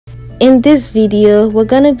in this video, we're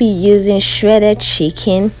gonna be using shredded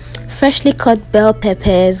chicken, freshly cut bell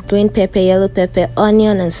peppers, green pepper, yellow pepper,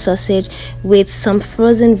 onion and sausage with some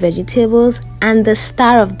frozen vegetables and the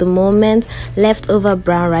star of the moment, leftover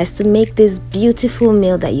brown rice to make this beautiful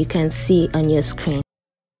meal that you can see on your screen.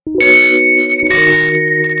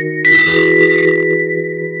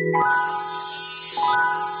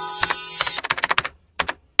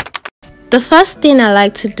 The first thing I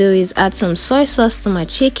like to do is add some soy sauce to my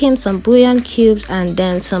chicken, some bouillon cubes, and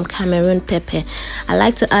then some Cameroon pepper. I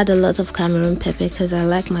like to add a lot of Cameroon pepper because I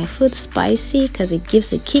like my food spicy because it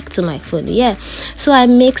gives a kick to my food. Yeah, so I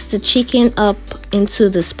mix the chicken up into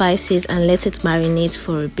the spices and let it marinate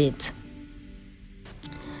for a bit.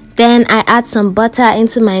 Then I add some butter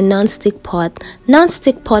into my non-stick pot.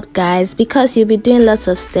 Non-stick pot, guys, because you'll be doing lots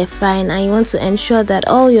of stir frying and you want to ensure that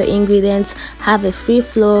all your ingredients have a free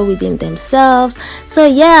flow within themselves. So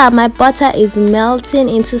yeah, my butter is melting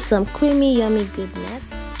into some creamy yummy goodness.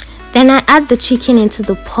 Then I add the chicken into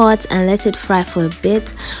the pot and let it fry for a bit.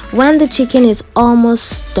 When the chicken is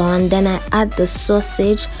almost done, then I add the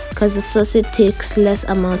sausage because the sausage takes less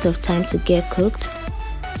amount of time to get cooked.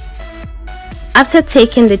 After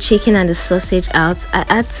taking the chicken and the sausage out, I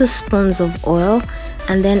add 2 spoons of oil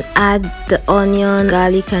and then add the onion,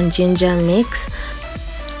 garlic and ginger mix.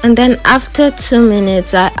 And then after 2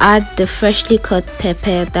 minutes, I add the freshly cut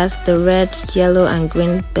pepper, that's the red, yellow and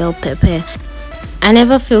green bell pepper. I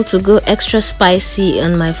never fail to go extra spicy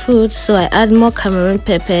on my food, so I add more Cameroon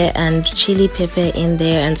pepper and chili pepper in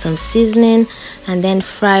there and some seasoning and then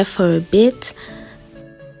fry for a bit.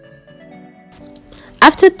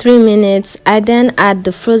 After 3 minutes, I then add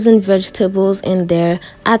the frozen vegetables in there,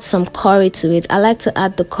 add some curry to it. I like to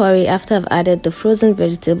add the curry after I've added the frozen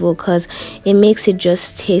vegetable because it makes it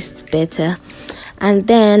just taste better. And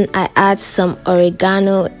then I add some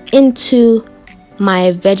oregano into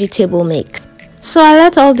my vegetable mix. So I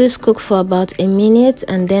let all this cook for about a minute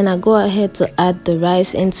and then I go ahead to add the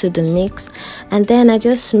rice into the mix and then I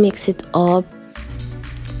just mix it up.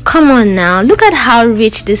 Come on now, look at how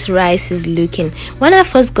rich this rice is looking. When I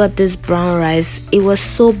first got this brown rice, it was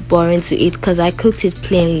so boring to eat because I cooked it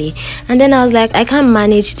plainly. And then I was like, I can't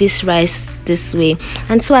manage this rice this way.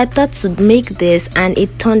 And so I thought to make this and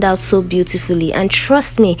it turned out so beautifully. And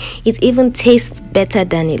trust me, it even tastes better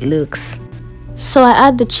than it looks. So I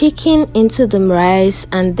add the chicken into the rice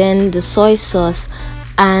and then the soy sauce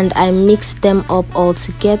and I mix them up all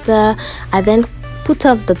together. I then put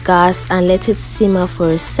off the gas and let it simmer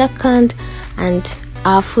for a second and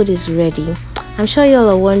our food is ready. I'm sure y'all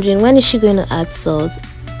are wondering, when is she going to add salt?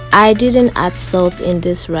 I didn't add salt in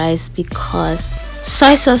this rice because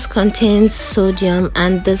soy sauce contains sodium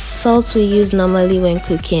and the salt we use normally when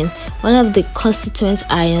cooking, one of the constituent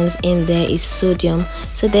ions in there is sodium,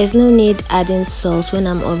 so there's no need adding salt when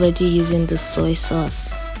I'm already using the soy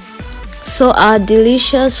sauce. So our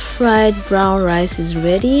delicious fried brown rice is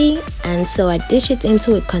ready and so I dish it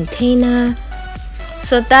into a container.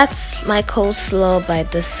 So that's my coleslaw by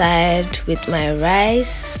the side with my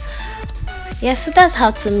rice. Yeah, so that's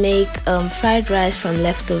how to make fried rice from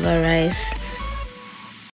leftover rice.